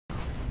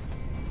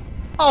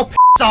Oh,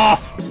 piss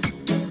off!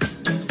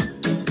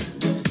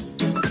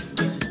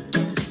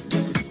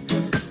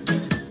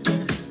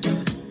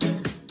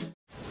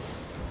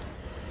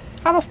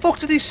 How the fuck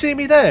did he see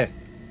me there?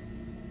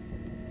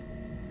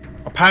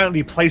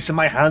 Apparently placing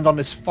my hand on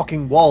this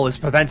fucking wall is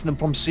preventing them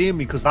from seeing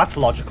me, because that's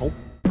logical.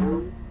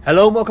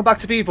 Hello and welcome back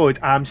to VEEVOID.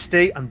 I'm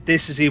Steve and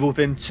this is Evil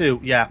Within 2.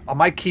 Yeah, I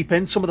might keep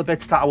in some of the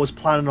bits that I was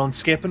planning on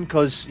skipping,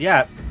 because,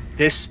 yeah,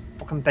 this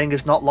fucking thing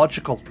is not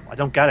logical. I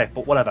don't get it,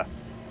 but whatever.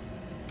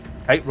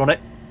 Okay, run it.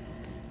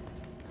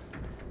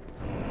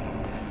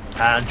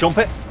 And jump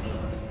it.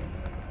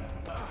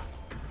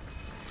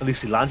 At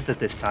least he landed it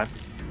this time.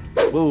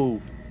 Whoa.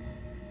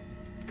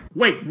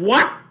 Wait,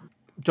 what?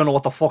 Don't know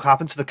what the fuck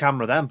happened to the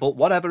camera then, but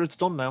whatever, it's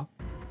done now.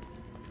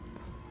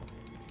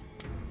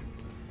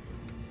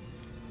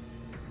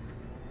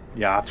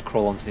 Yeah, I have to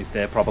crawl underneath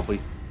there, probably.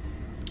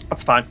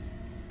 That's fine.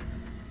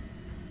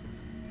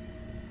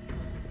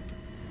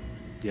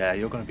 Yeah,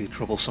 you're going to be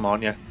troublesome,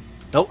 aren't you?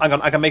 No, hang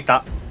on, I can make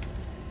that.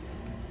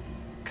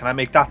 Can I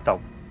make that,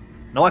 though?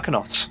 No, I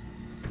cannot.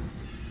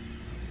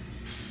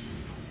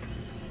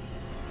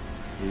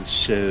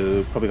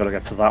 So, probably got to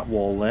get to that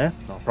wall there.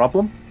 No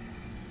problem.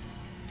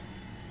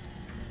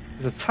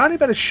 There's a tiny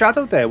bit of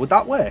shadow there. Would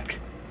that work?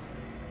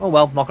 Oh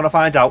well, not going to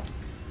find out.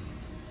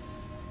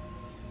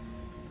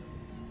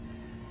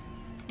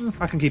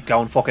 I can keep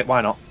going. Fuck it,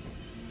 why not?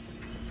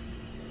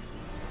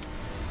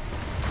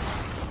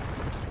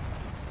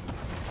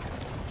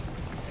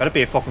 Better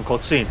be a fucking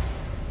cutscene.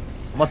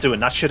 I'm not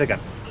doing that shit again.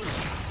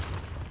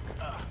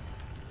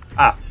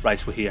 Ah,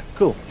 right, we're here.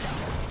 Cool.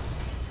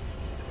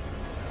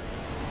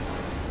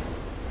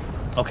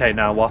 Okay,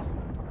 now what?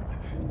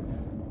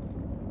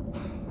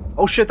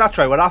 Oh shit, that's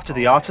right. We're after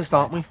the artist,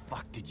 aren't we? Where the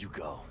fuck did you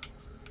go?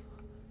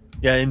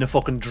 Yeah, in the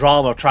fucking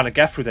drama trying to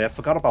get through there.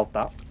 Forgot about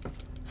that.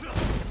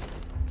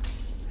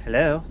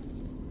 Hello?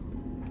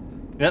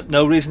 Yep,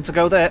 no reason to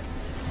go there.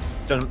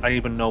 Don't I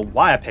even know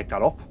why I picked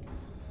that up.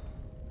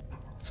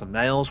 Some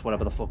nails,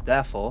 whatever the fuck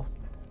they're for.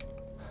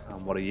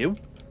 And what are you?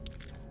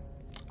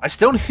 I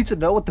still need to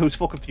know what those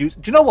fucking fuses...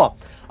 Do you know what?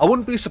 I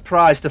wouldn't be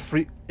surprised if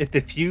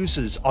the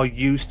fuses are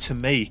used to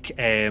make...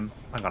 hang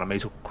on, I may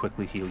as well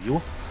quickly heal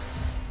you.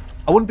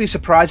 I wouldn't be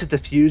surprised if the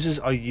fuses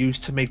are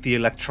used to make the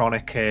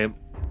electronic...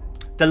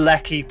 the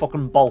lecky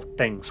fucking bolt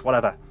things,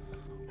 whatever.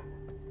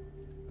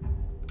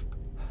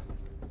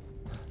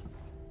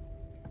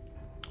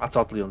 That's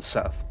oddly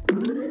unsettled.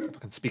 If I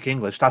can speak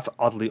English, that's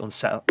oddly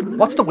unsettled.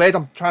 What's the word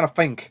I'm trying to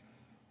think?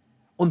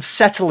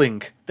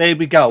 Unsettling. There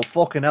we go.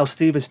 Fucking hell,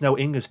 Steve is no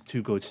English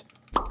too good.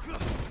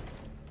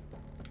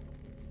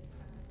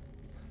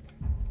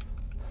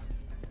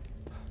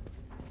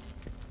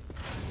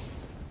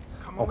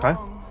 Okay.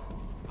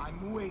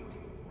 I'm waiting.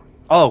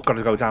 Oh,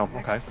 gotta go down.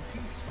 Okay.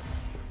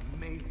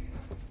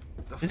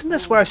 Isn't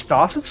this where I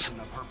started?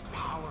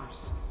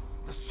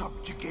 The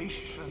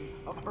subjugation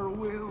of her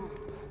will.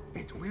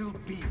 It will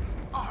be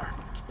art.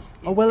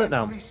 Oh, will it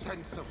now?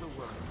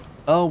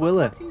 Oh, will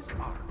it?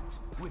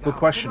 Good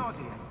question.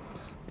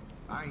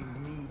 I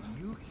need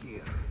you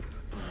here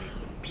to make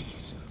the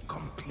piece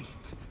complete.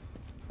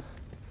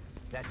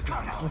 That's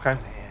not okay.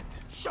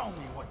 Show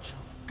me what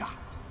you've got.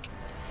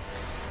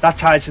 That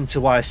ties into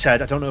why I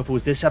said I don't know if it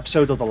was this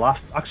episode or the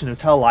last. Actually, no,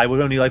 tell a lie.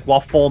 We're only like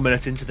what 4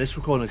 minutes into this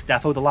recording. It's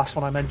defo the last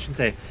one I mentioned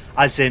here,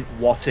 as in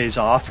what is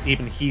art.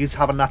 Even he's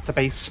having that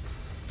debate.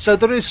 So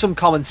there is some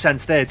common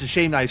sense there. It's a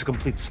shame that he's a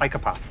complete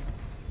psychopath.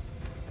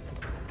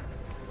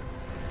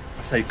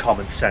 I say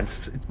common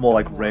sense. It's more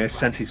like rare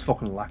sense. He's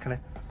fucking lacking it.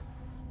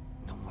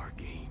 No more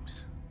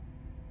games.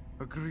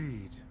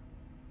 Agreed.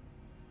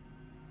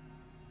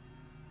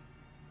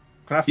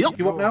 Can I fuck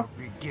you up now?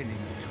 Beginning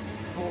to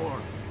bore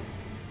me.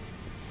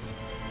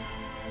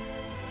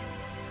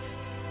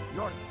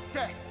 Your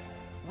death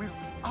will be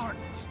art.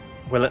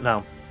 Will it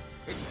now?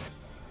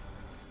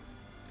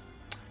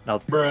 Now,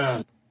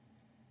 bruh.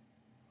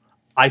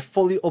 I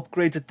fully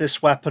upgraded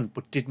this weapon,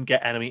 but didn't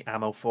get enemy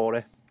ammo for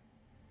it.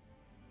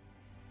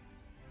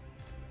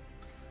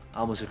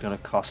 How much is it going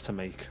to cost to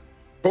make?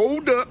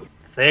 Hold up.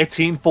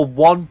 13 for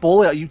one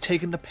bullet? Are you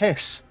taking the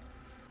piss?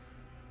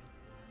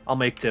 I'll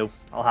make do.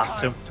 I'll have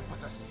to.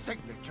 Put a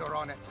signature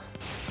on it.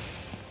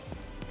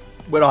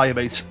 Where are you,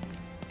 mate?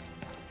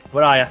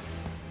 Where are you?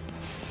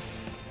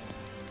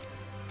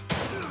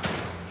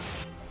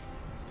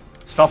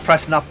 Stop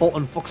pressing that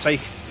button, fuck's sake.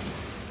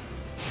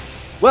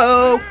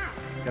 Whoa!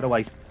 Get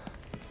away.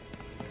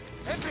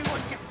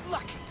 Everyone gets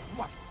lucky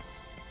once.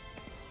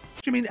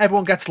 What do you mean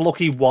everyone gets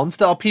lucky once?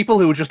 There are people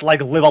who just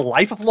like live a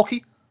life of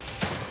lucky.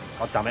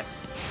 God damn it.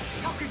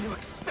 How can you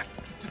expect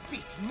to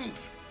defeat me?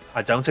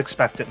 I don't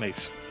expect it,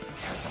 mate. You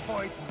can't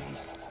avoid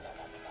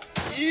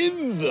me.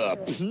 In the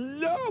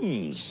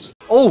plums.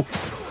 Oh!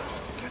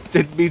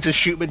 Didn't mean to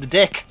shoot him in the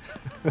dick.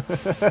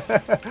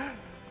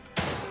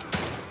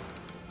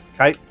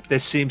 Okay,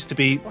 this seems to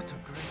be... What a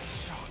great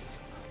shot.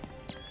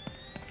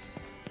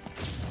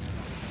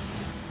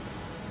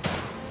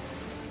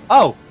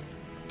 Oh!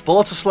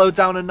 Bullets are slowed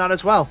down in that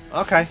as well.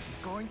 Okay. It's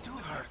going to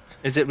hurt.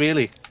 Is it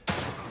really?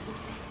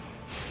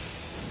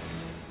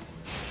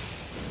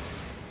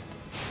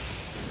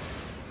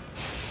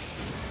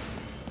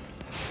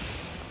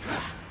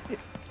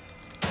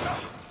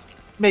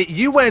 Mate,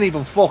 you weren't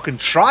even fucking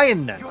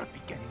trying then. You're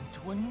beginning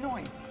to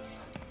annoy me.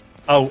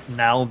 Oh,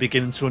 now I'm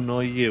beginning to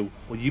annoy you.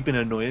 Well, you've been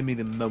annoying me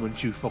the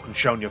moment you fucking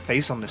shown your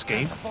face on this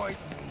game. Avoid me.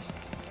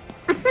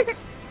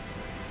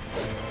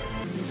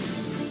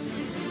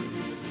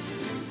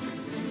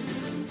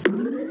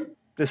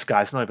 This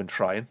guy's not even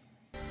trying.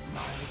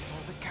 Smile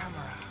for the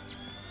camera.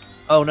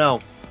 Oh no.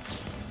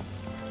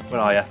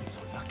 Where are you? Be so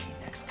lucky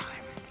next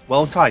time.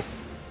 Won't I?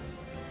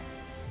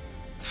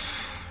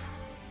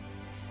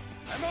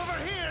 I'm over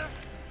here.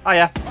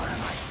 Hiya. Or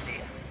am I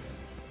here?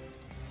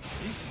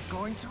 This is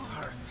going to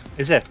hurt.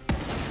 Is it?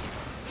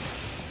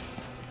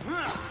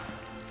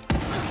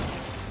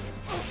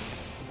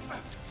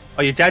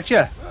 Are you dead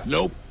yet?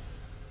 Nope.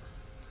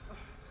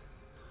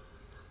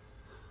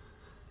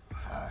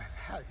 I've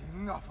had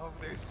enough of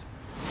this.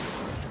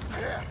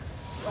 Here.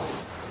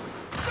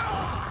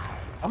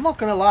 I'm not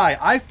gonna lie,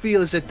 I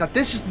feel as if that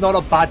this is not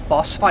a bad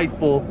boss fight,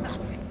 but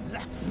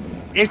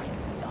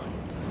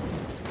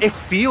it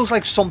feels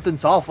like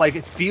something's off, like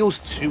it feels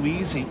too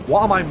easy.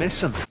 What am I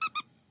missing?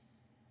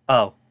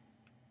 Oh.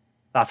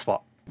 That's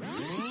what.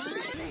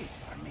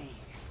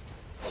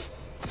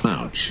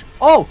 Ouch.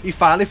 Oh, he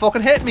finally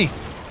fucking hit me.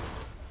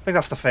 I think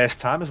that's the first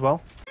time as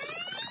well.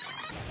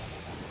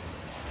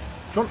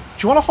 Do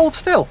you want to hold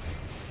still?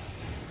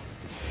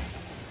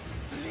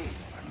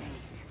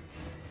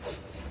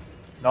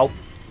 Nope.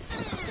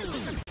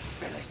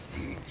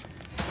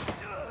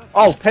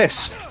 Oh,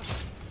 piss.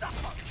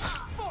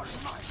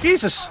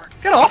 Jesus,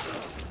 get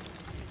off.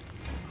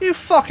 You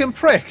fucking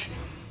prick.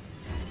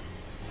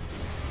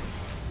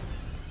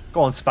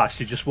 Go on,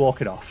 Sebastian, just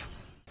walk it off.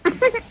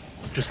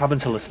 Just having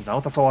to listen now,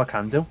 that's all I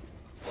can do.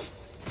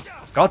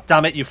 God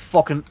damn it, you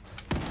fucking...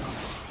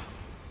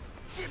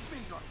 Do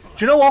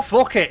you know what?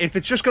 Fuck it. If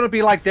it's just going to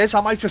be like this,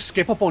 I might just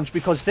skip a bunch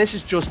because this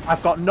is just...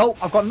 I've got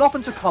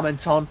nothing to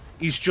comment on.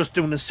 He's just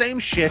doing the same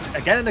shit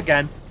again and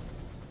again.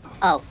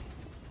 Oh,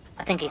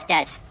 I think he's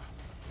dead.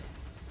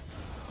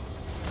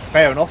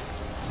 Fair enough.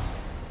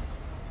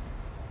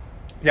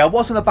 Yeah, it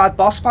wasn't a bad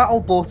boss battle,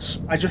 but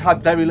I just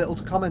had very little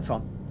to comment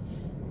on.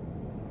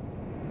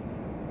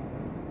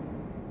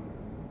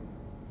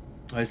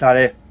 Is that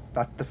it?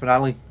 That's the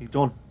finale? You're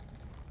done?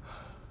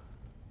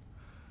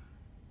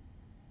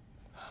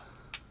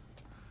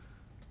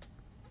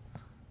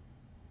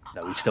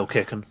 No, he's still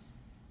kicking.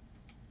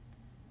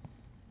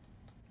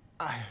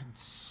 I had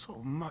so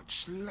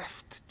much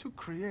left to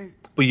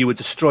create. But you were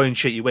destroying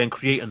shit you weren't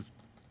creating.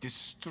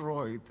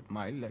 Destroyed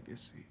my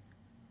legacy.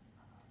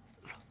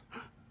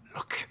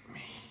 Look at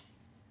me.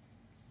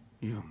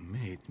 You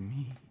made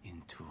me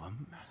into a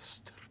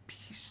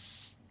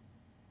masterpiece.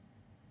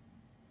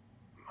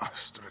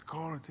 Must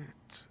record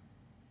it.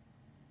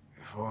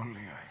 If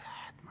only I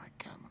had my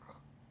camera.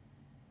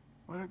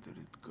 Where did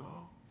it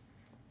go?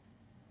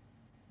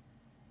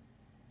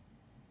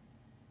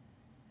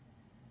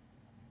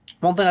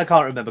 One thing I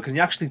can't remember, can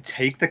you actually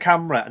take the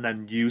camera and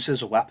then use it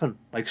as a weapon?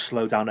 Like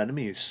slow down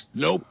enemies?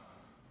 Nope.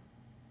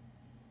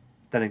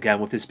 Then again,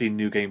 with this being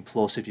New Game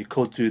Plus, if you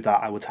could do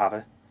that, I would have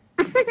it.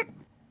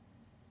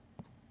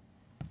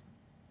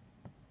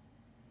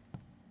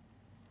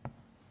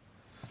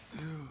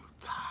 Still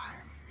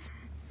time.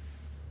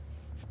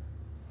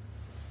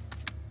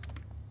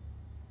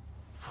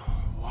 For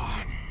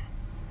one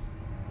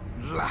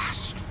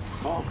last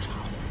photo.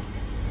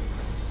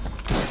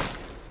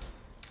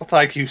 Well,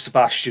 thank you,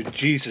 Sebastian.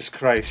 Jesus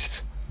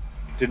Christ.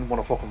 Didn't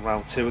want to fucking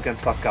round two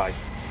against that guy.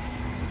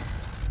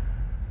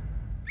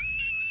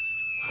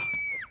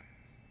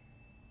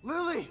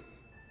 Lily!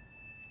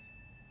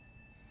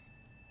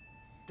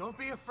 Don't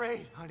be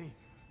afraid, honey.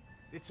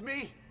 It's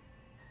me,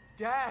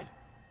 Dad.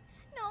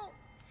 No,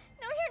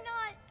 no, you're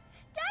not.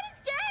 Dad is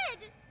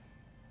dead.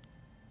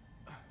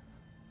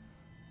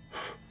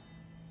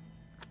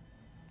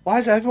 Why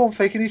is everyone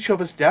faking each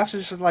other's deaths?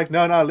 It's just like,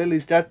 no,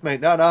 Lily's dead,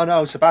 mate.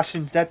 No,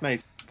 Sebastian's dead,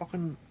 mate.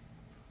 Fucking...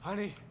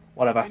 Honey,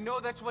 whatever. I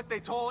know that's what they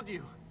told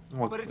you,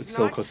 Well, but it's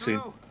still not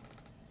cutscene. true.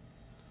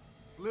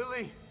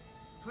 Lily,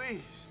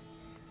 please.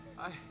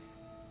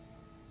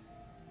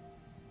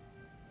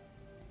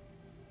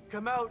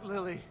 Come out,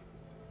 Lily.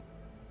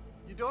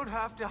 You don't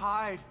have to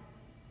hide.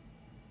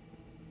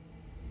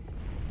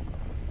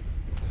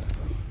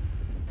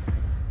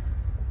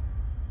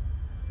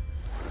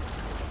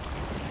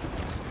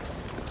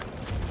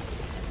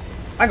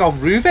 Hang on,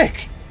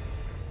 Ruvik?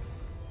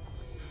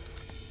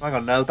 Hang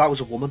on, no, that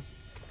was a woman.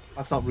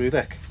 That's not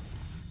Ruvik.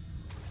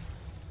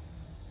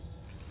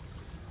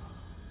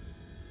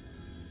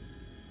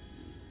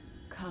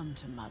 Come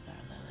to Mother,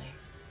 Lily.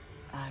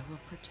 I will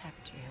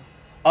protect you.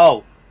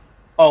 Oh.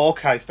 Oh,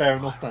 okay, fair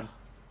enough then.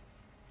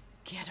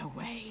 Get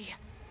away.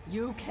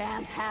 You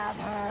can't have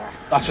her.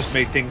 That's just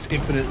made things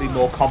infinitely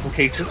more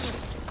complicated.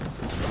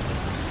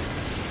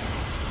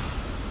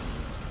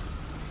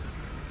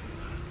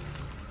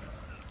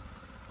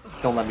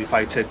 Don't let me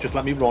fight it, just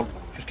let me run.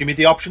 Just give me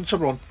the option to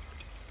run.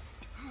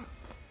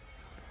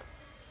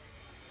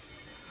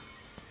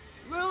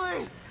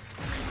 Lily!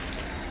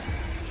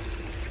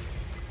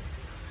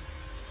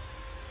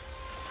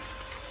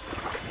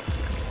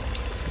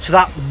 So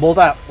that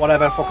mother,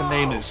 whatever her fucking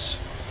name is,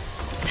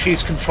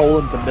 she's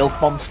controlling the milk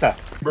monster.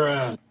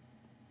 Bruh.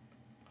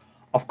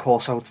 Of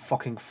course I would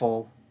fucking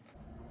fall.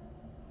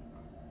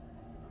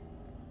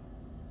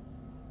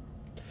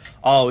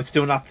 Oh, it's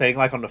doing that thing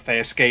like on the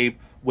first game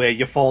where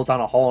you fall down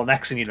a hole and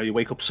next thing you know you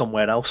wake up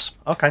somewhere else.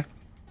 Okay.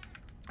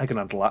 I can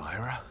handle that.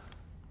 Myra?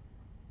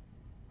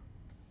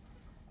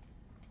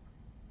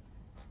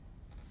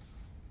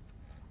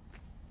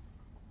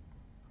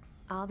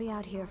 I'll be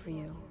out here for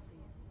you,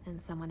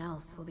 and someone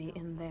else will be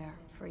in there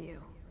for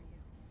you.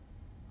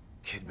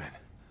 Kidman.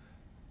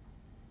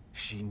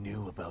 She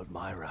knew about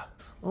Myra.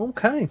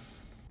 Okay.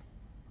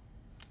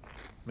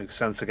 Makes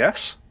sense, I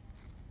guess.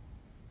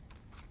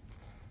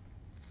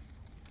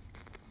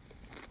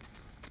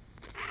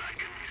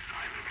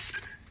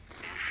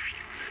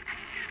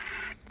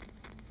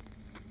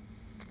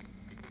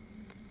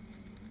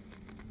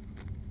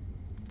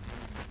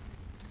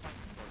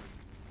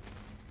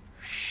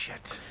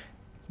 Shit.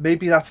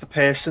 Maybe that's the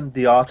person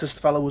the artist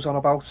fellow was on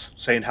about,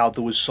 saying how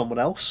there was someone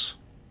else.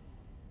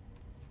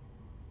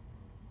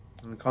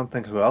 I can't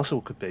think of who else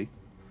it could be.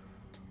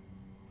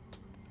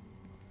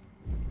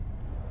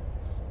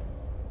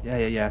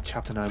 Yeah.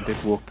 Chapter 9, Big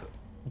Whoop.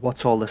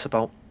 What's all this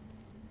about?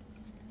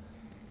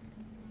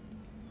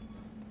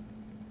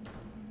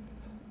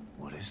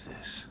 What is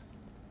this?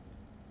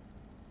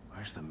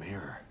 Where's the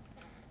mirror?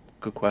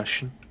 Good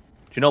question.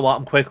 Do you know what?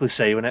 I'm quickly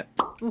saving it.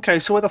 Okay,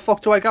 so where the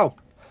fuck do I go?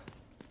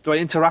 Do I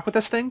interact with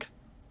this thing?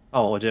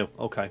 Oh, I do.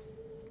 Okay.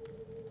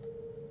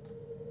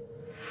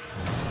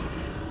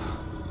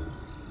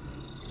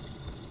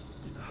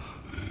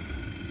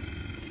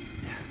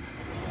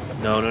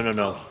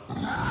 No.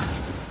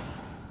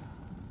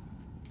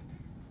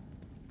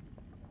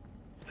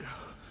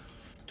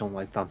 Don't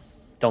like them.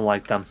 Don't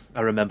like them.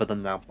 I remember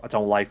them now. I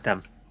don't like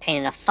them. Pain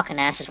in the fucking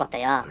ass is what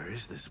they are. Where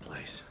is this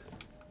place?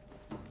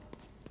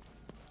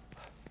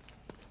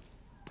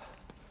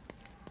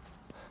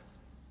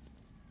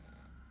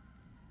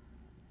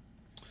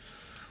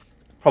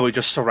 Probably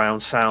just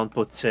surround sound,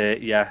 but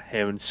yeah,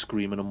 hearing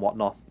screaming and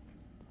whatnot.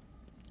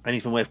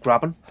 Anything worth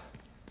grabbing?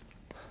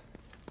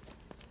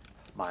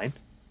 Mine.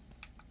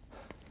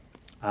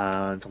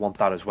 And I want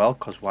that as well,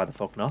 because why the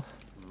fuck not?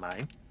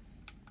 Mine.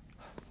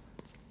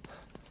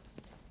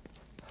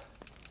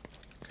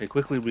 Okay,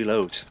 quickly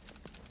reload. Here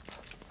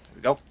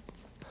we go.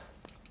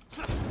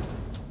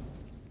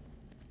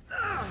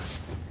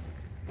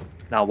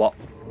 Now what?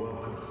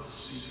 Welcome,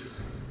 Caesar.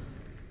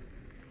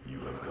 You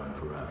have come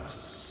for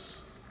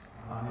answers.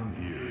 I am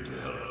here to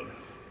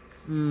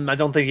help. I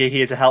don't think you're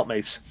here to help,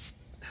 mates.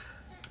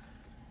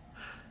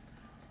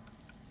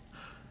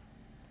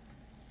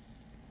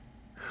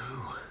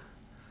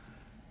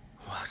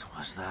 What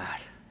was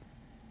that?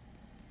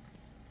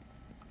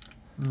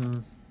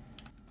 I'm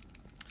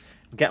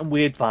getting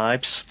weird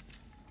vibes.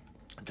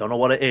 I don't know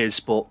what it is,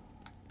 but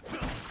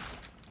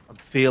I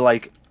feel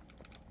like...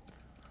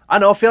 I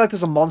feel like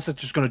there's a monster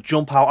just going to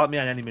jump out at me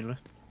at any minute.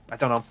 I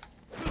don't know.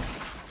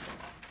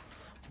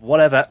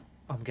 Whatever.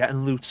 I'm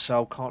getting loot,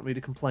 so can't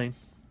really complain.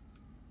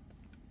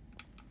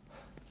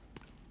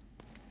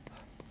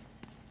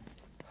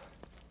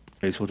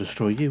 May as well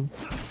destroy you.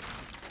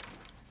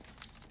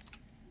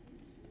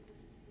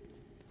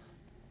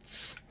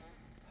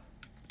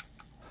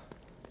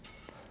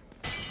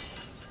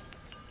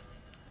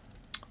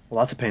 Well,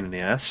 that's a pain in the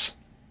ass.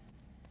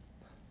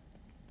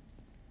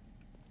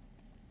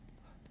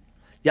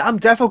 Yeah, I'm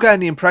definitely getting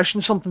the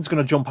impression something's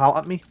going to jump out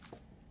at me.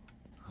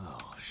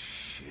 Oh,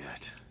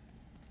 shit.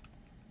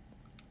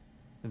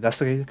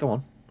 Investigate it, go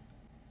on.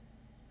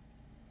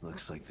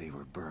 Looks like they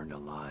were burned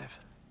alive.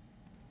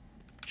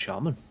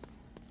 Charming.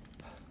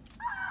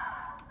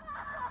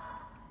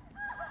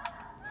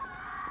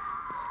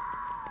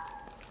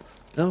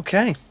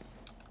 Okay.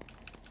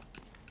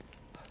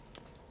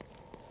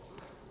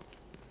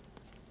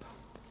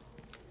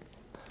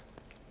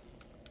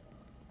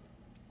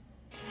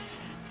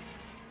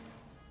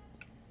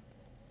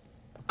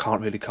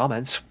 Can't really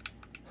comment.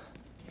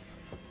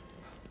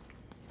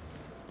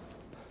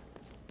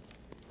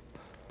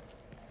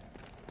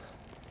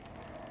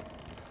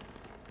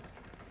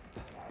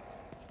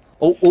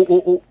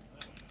 Oh.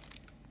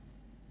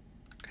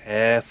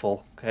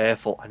 Careful,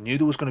 careful. I knew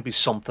there was going to be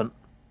something.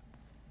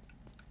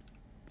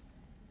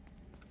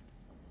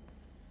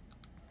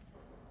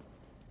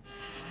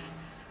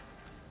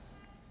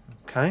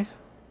 Okay.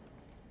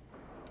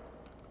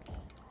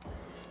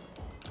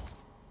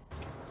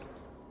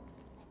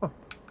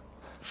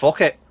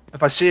 Fuck it.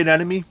 If I see an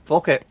enemy,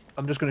 fuck it.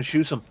 I'm just going to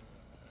shoot him.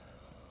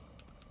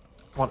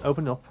 Come on,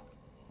 open up.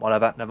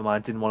 Whatever, never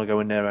mind. Didn't want to go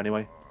in there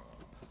anyway.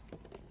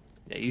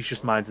 Yeah, he's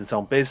just minding his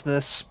own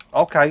business.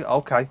 Okay.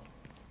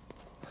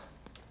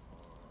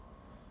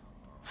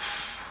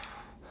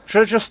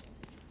 Should I just...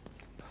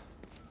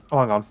 Oh,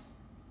 hang on.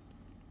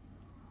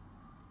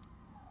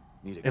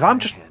 Need a If I'm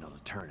just... handle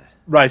to turn it.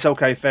 Right,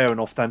 okay, fair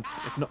enough then.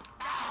 If not...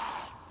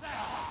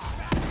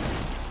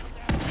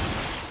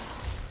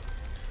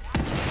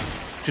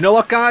 Do you know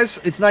what, guys?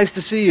 It's nice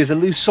to see you. At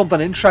least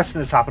something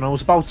interesting has happened. I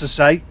was about to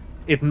say,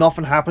 if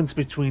nothing happens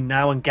between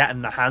now and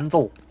getting the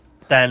handle,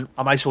 then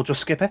I might as well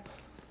just skip it.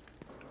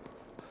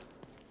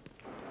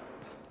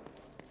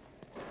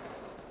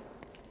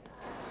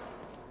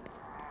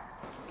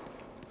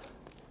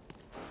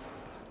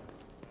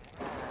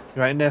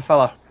 You right in there,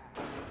 fella?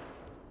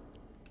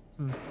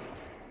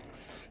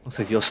 Looks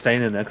like you're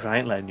staying in there because I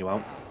ain't letting you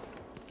out.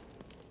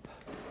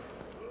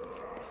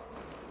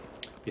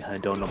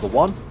 Behind door number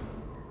 1.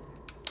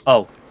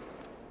 Oh.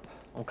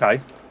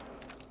 Okay.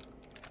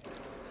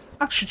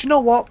 Actually, do you know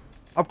what?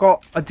 I've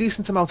got a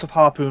decent amount of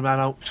harpoon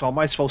ammo, so I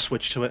might as well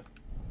switch to it.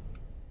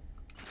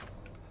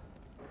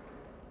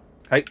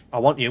 Okay, I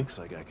want you. Looks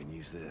like I can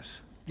use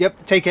this.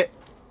 Yep, take it.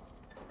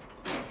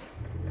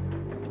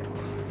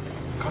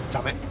 God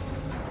damn it.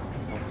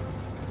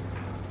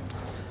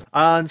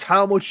 And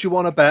how much do you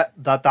want to bet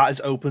that that has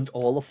opened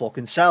all the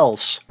fucking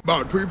cells?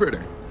 About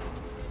 350.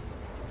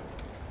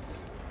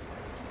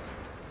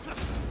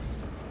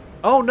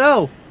 Oh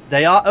no,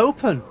 they are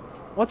open.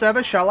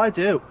 Whatever shall I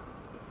do?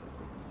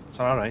 It's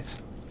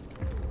alright.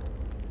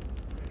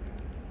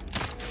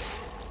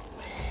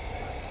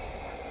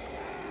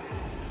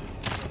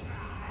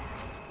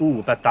 Ooh,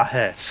 I bet that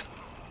hurts.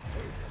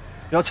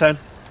 Your turn.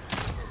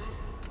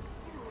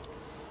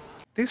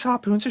 These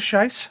harpoons are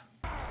shite.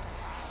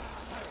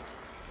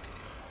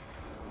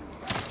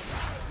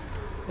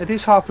 Yeah,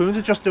 these harpoons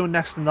are just doing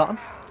next to nothing.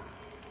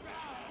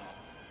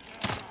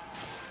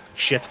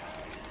 Shit.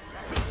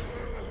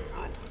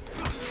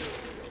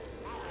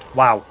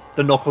 Wow,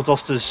 the knuckle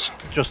dusters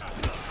just...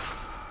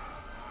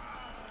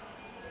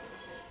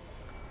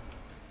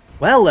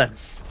 Well then,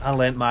 I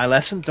learnt my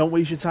lesson. Don't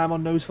waste your time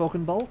on those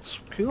fucking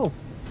bolts. Cool.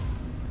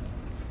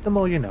 The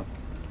more you know.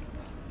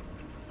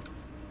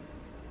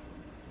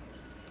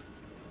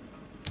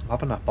 I'm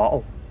having that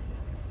bottle.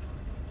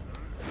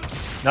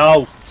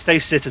 No! Stay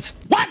seated.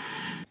 What?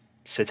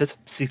 Seated?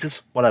 Seated?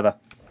 Whatever.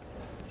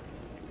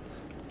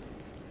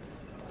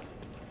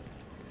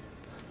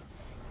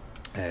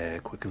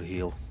 Quickly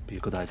heal. Be a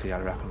good idea,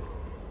 I reckon.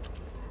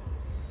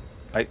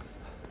 Right.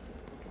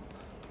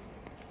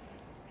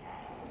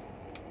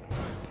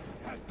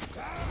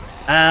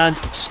 And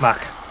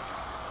smack.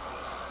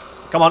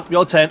 Come on,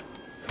 your turn.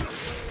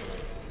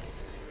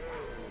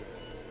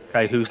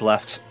 Okay, who's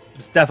left?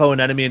 There's defo an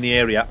enemy in the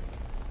area.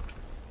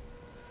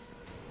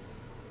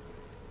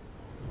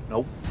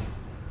 Nope.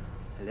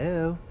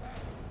 Hello?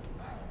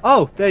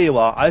 Oh, there you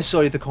are. I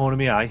saw you at the corner of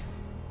my eye.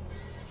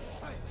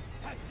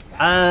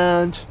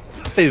 And...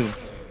 boom.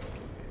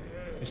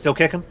 You still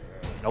kicking?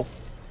 Nope.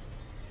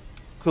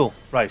 Cool.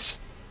 Right.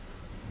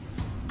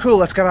 Cool,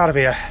 let's get out of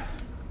here.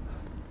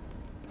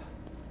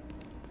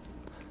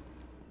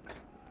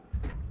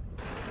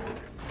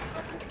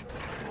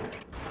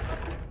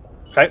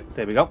 Okay,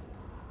 there we go.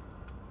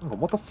 Oh,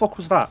 what the fuck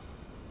was that?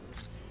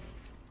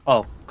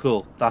 Oh,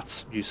 cool.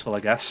 That's useful,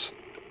 I guess.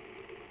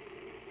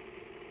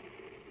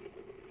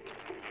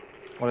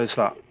 What is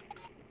that?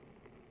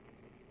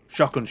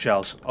 Shotgun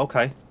shells.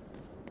 Okay.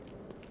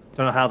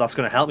 Don't know how that's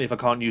going to help me if I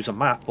can't use a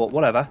map, but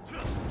whatever.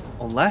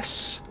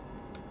 Unless...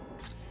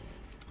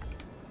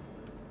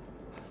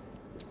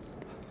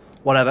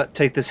 whatever,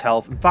 take this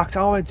health. In fact,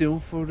 how am I doing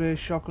for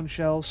shotgun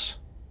shells?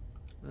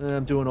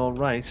 I'm doing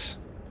alright.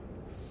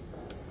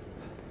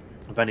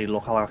 With any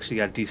luck, I'll actually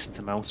get a decent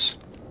amount.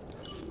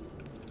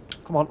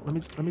 Come on, let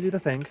me do the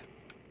thing.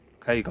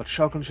 Okay, you got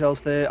shotgun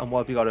shells there, and what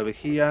have you got over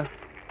here?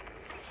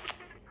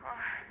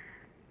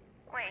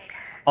 Wait.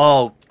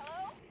 Oh,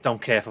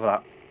 don't care for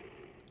that.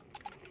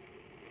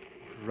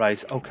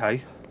 Right,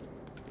 okay.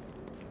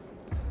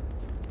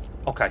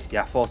 Okay,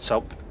 yeah, I thought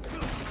so.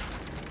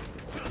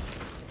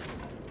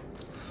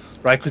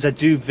 Right, because I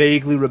do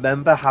vaguely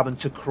remember having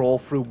to crawl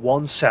through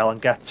one cell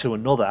and get to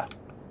another.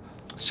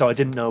 So I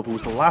didn't know if it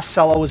was the last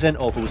cell I was in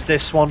or if it was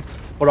this one.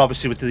 But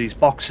obviously with these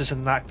boxes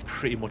and that,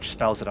 pretty much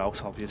spells it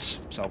out,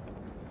 obvious. So.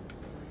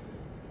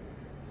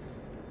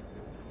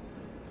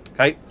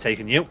 Okay,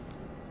 taking you.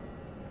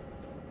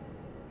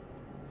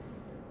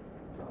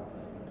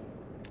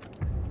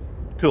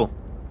 Cool.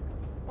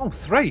 Oh,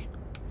 3.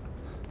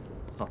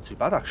 Not too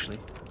bad, actually.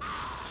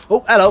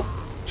 Oh, hello. Do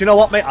you know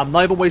what, mate? I'm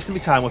not even wasting my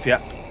time with you.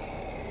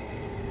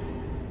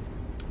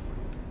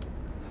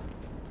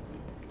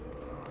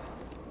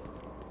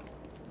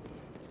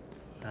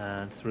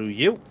 And through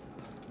you.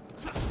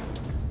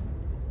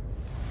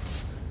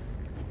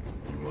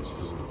 You must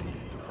go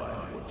deep to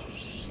find what you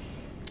seek.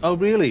 Oh,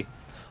 really?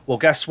 Well,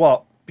 guess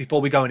what?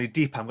 Before we go any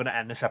deep, I'm going to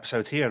end this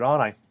episode here,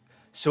 aren't I?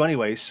 So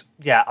anyways,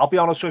 yeah, I'll be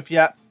honest with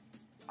you.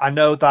 I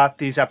know that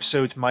these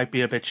episodes might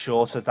be a bit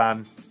shorter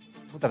than...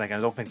 well, then again,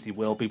 I don't think they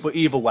will be. But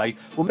either way,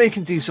 we're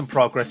making decent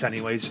progress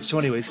anyways. So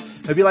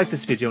anyways, hope you liked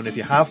this video. And if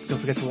you have, don't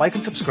forget to like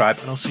and subscribe.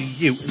 And I'll see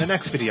you in the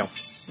next video.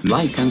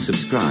 Like and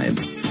subscribe.